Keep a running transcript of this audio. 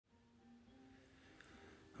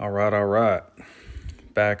All right.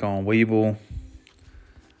 Back on Webull.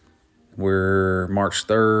 We're March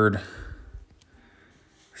 3rd.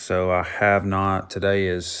 So I have not, today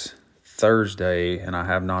is Thursday, and I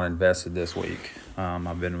have not invested this week.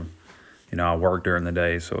 I've been, I work during the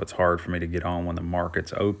day, so it's hard for me to get on when the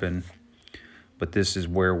market's open. But this is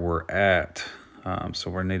where we're at. So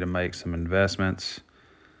we need to make some investments.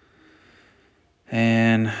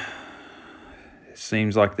 And it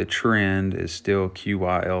seems like the trend is still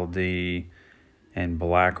QYLD and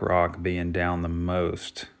BlackRock being down the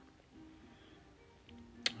most.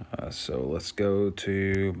 So let's go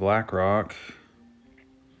to BlackRock.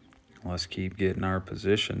 Let's keep getting our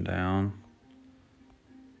position down.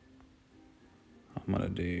 I'm going to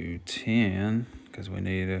do 10 because we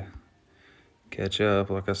need to catch up.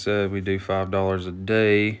 Like I said, we do $5 a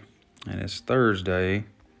day, and it's Thursday.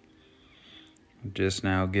 I'm just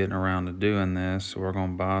now getting around to doing this, so we're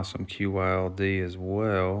going to buy some QYLD as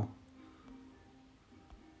well.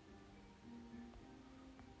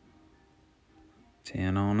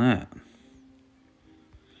 $10 on that.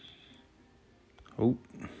 Oh,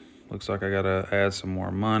 looks like I got to add some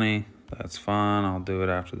more money. That's fine. I'll do it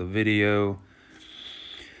after the video.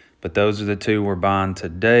 But those are the two we're buying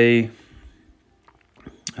today.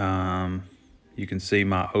 You can see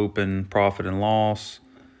my open profit and loss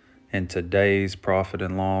and today's profit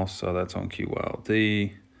and loss. So that's on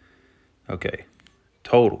QYLD. Okay,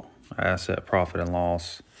 total asset profit and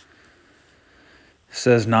loss. It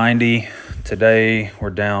says 90. Today we're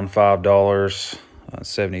down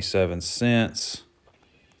 $5.77.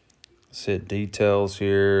 Let's hit details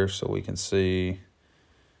here so we can see.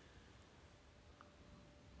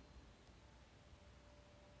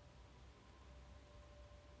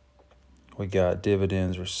 We got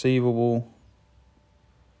dividends receivable.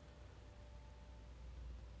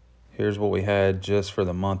 Here's what we had just for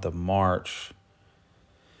the month of March.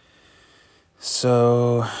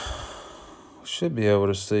 So we should be able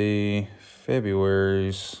to see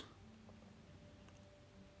February's.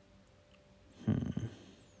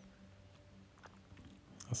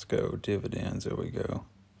 Let's go dividends. There we go.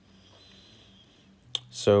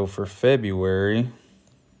 So for February,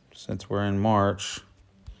 since we're in March,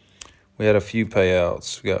 we had a few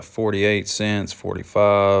payouts. We got 48 cents,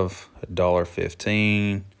 45,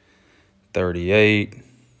 $1.15, 38,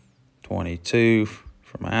 22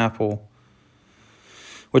 from Apple,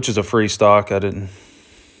 which is a free stock. Wasn't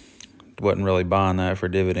really buying that for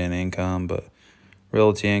dividend income, but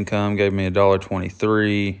Realty Income gave me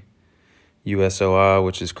 $1.23. USOI,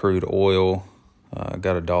 which is crude oil,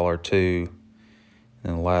 got $1.02.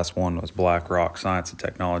 And the last one was BlackRock Science and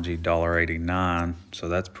Technology, $1.89. So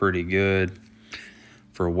that's pretty good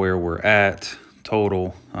for where we're at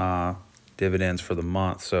total dividends for the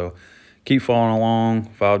month. So keep following along,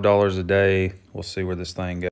 $5 a day. We'll see where this thing goes.